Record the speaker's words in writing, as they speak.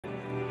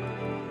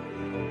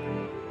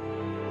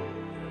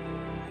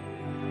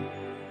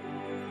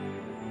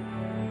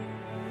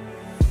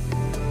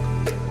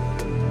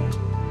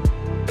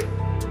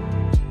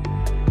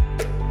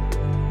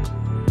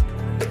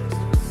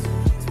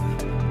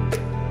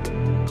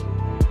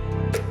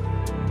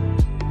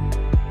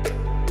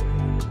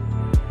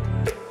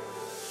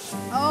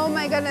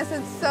goodness,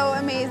 it's so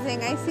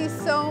amazing. I see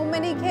so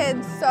many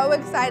kids so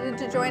excited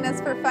to join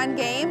us for fun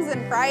games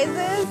and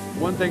prizes.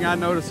 One thing I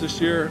noticed this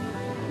year,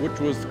 which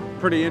was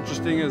pretty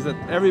interesting, is that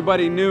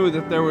everybody knew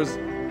that there was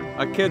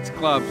a kids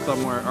club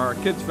somewhere or a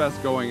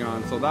KidsFest going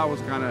on, so that was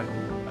kind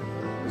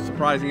of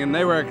surprising, and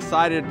they were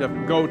excited to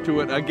go to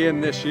it again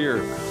this year.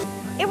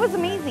 It was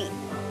amazing.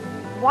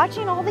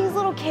 Watching all these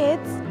little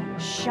kids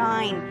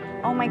shine.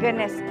 Oh my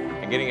goodness.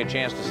 And getting a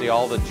chance to see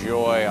all the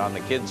joy on the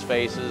kids'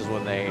 faces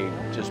when they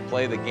just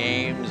play the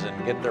games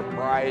and get their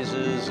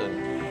prizes,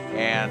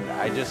 and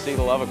I just see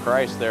the love of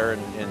Christ there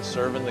in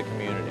serving the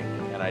community,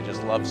 and I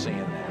just love seeing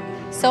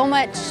that. So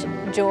much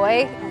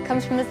joy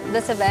comes from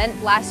this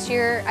event. Last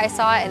year I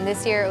saw it, and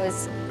this year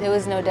it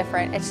was no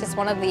different. It's just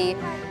one of the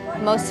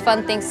most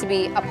fun things to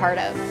be a part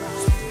of.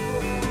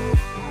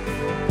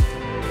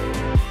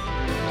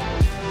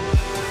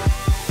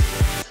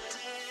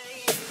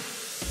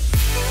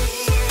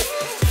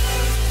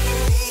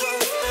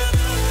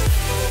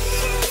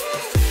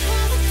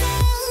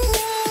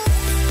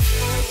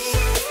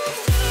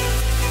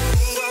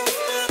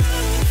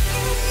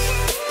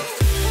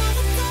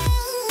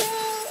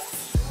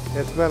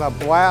 It's been a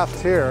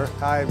blast here.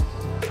 I'm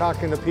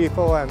talking to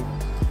people and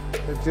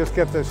just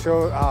get to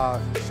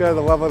share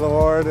the love of the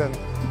Lord, and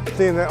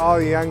seeing that all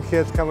the young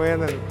kids come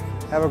in and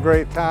have a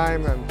great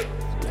time,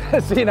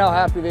 and seeing how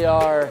happy they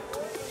are,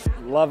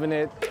 loving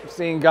it,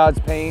 seeing God's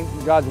paint,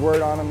 God's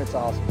word on them, it's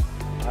awesome.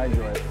 I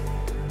enjoy it.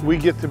 We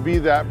get to be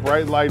that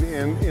bright light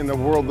in the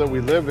world that we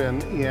live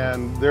in,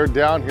 and they're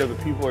down here, the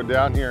people are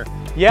down here.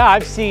 Yeah,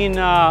 I've seen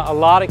a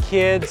lot of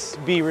kids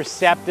be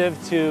receptive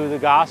to the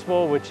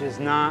gospel, which is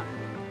not,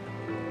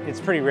 it's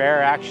pretty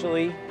rare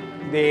actually.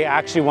 They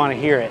actually want to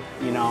hear it,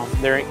 you know.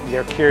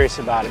 They're curious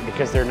about it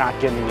because they're not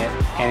getting it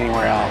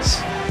anywhere else.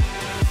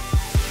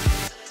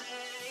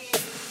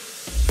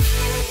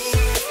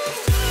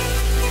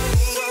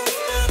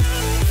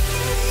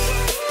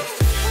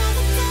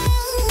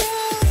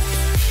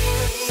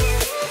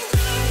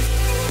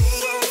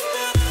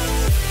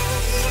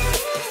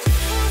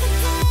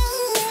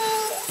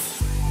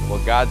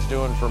 What God's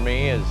doing for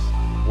me is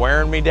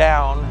wearing me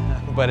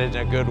down, but in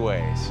a good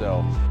way,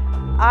 so.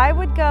 I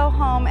would go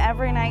home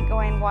every night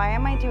going, why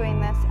am I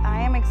doing this? I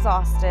am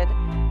exhausted.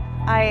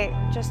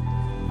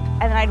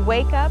 And then I'd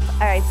wake up,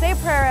 I'd say a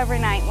prayer every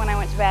night when I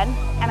went to bed,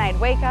 and I'd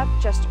wake up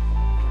just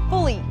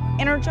fully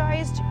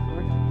energized,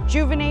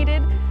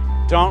 rejuvenated.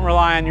 Don't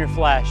rely on your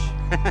flesh.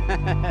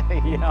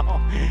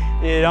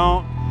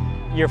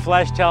 Your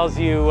flesh tells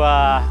you,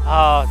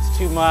 oh, it's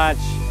too much.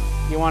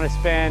 You want to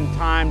spend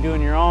time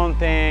doing your own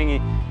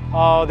thing.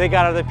 Oh, they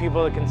got other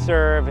people that can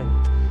serve.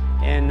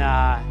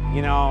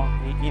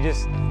 You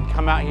just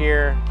come out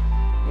here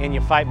and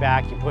you fight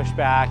back, you push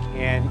back,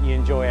 and you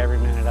enjoy every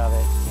minute of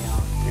it. You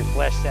know, your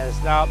flesh says,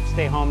 nope,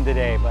 stay home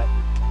today, but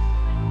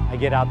I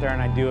get out there and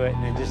I do it,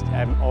 and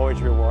I'm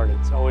always rewarded.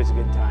 It's always a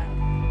good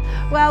time.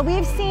 Well,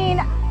 we've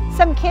seen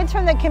some kids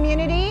from the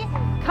community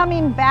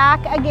coming back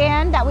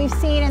again that we've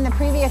seen in the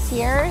previous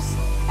years,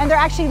 and they're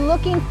actually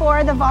looking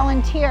for the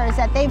volunteers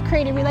that they've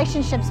created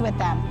relationships with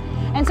them.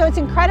 And so it's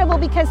incredible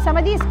because some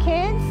of these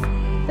kids,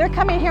 they're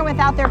coming here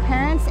without their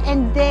parents,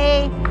 and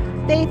they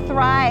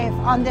thrive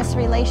on this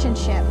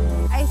relationship.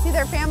 I see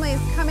their families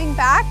coming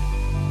back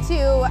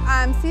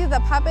to see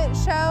the puppet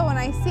show, and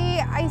I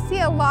see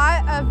a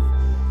lot of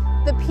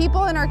the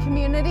people in our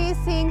community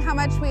seeing how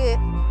much we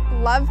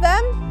love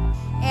them,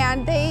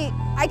 and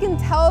I can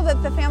tell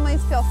that the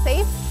families feel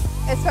safe,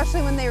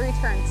 especially when they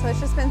return. So it's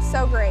just been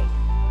so great.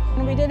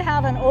 And we did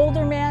have an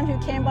older man who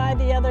came by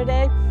the other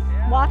day,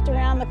 walked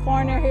around the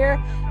corner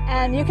here,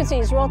 and you can see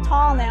he's real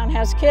tall now and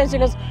has kids.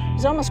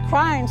 He's almost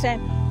crying,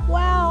 saying,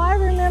 wow, I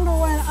remember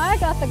when I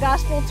got the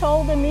gospel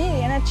told to me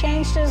and it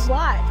changed his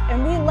life.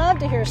 And we love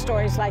to hear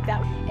stories like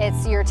that.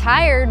 You're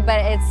tired, but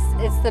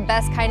it's the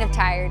best kind of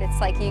tired. It's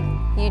like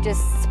you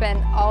just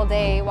spend all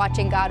day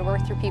watching God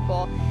work through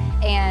people,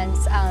 and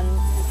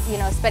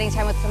spending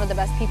time with some of the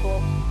best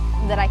people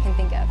that I can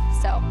think of.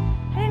 So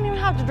I didn't even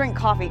have to drink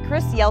coffee.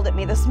 Chris yelled at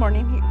me this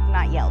morning.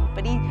 Not yelled,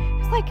 but he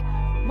was like,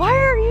 why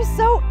are you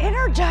so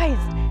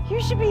energized?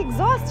 You should be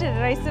exhausted.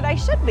 And I said, I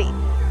should be.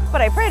 But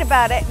I prayed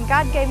about it, and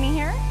God gave me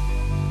here,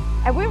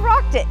 and we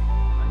rocked it.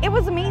 It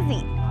was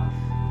amazing.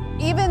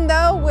 Even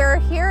though we're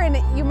here and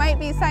you might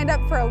be signed up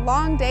for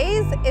long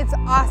days, it's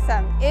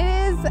awesome.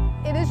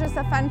 It is just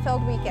a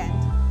fun-filled weekend.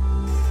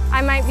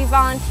 I might be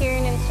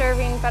volunteering and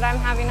serving, but I'm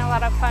having a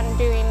lot of fun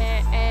doing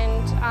it,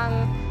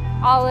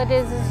 and all it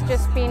is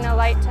just being a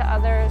light to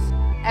others.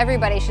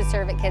 Everybody should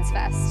serve at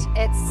KidsFest.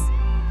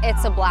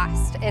 It's a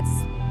blast.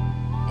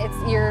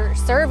 You're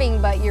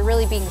serving, but you're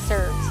really being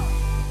served.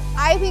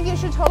 I think you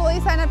should totally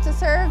sign up to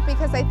serve,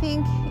 because I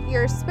think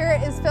your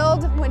spirit is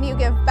filled when you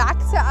give back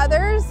to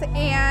others,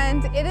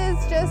 and it is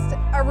just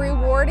a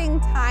rewarding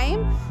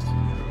time.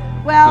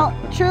 Well,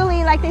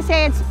 truly, like they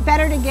say, it's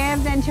better to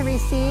give than to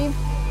receive.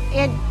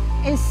 It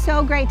is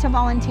so great to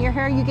volunteer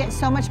here. You get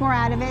so much more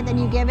out of it than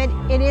you give it.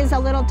 It is a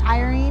little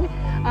tiring,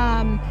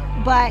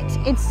 but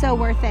it's so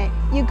worth it.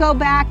 You go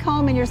back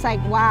home and you're just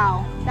like,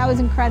 wow, that was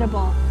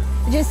incredible.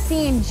 just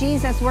seeing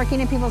Jesus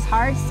working in people's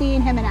hearts,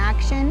 seeing him in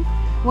action,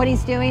 what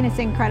he's doing, it's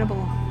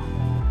incredible.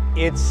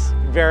 It's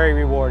very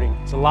rewarding.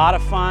 It's a lot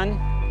of fun.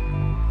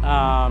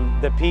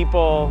 The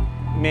people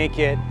make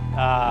it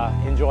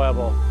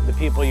enjoyable, the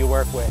people you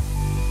work with.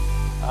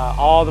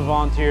 All the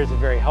volunteers are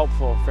very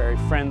helpful, very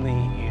friendly,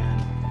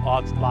 and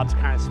lots of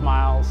kind of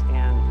smiles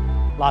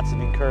and lots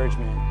of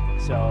encouragement.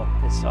 So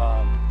it's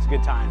a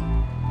good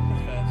time.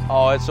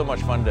 Oh, it's so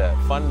much fun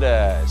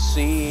to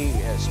see,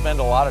 spend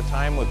a lot of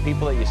time with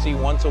people that you see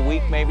once a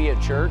week maybe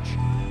at church,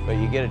 but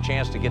you get a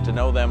chance to get to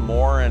know them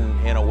more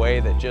in a way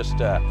that just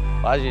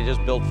allows you to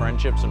just build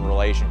friendships and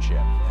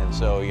relationship. And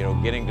so, you know,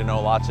 getting to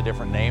know lots of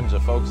different names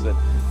of folks that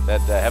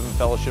haven't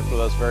fellowshiped with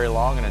us very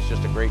long, and it's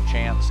just a great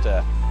chance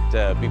to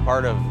be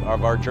part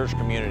of our church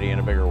community in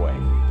a bigger way.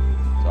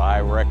 So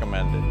I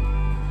recommend it.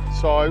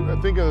 So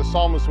I think of the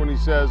psalmist when he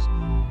says,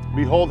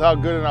 "Behold how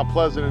good and how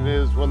pleasant it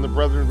is when the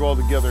brethren dwell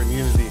together in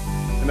unity."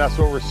 And that's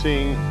what we're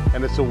seeing,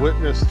 and it's a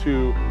witness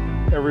to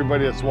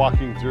everybody that's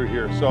walking through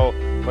here. So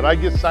when I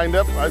get signed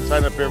up, I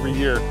sign up every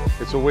year.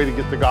 It's a way to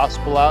get the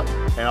gospel out,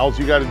 and all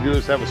you got to do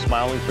is have a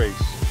smiling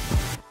face.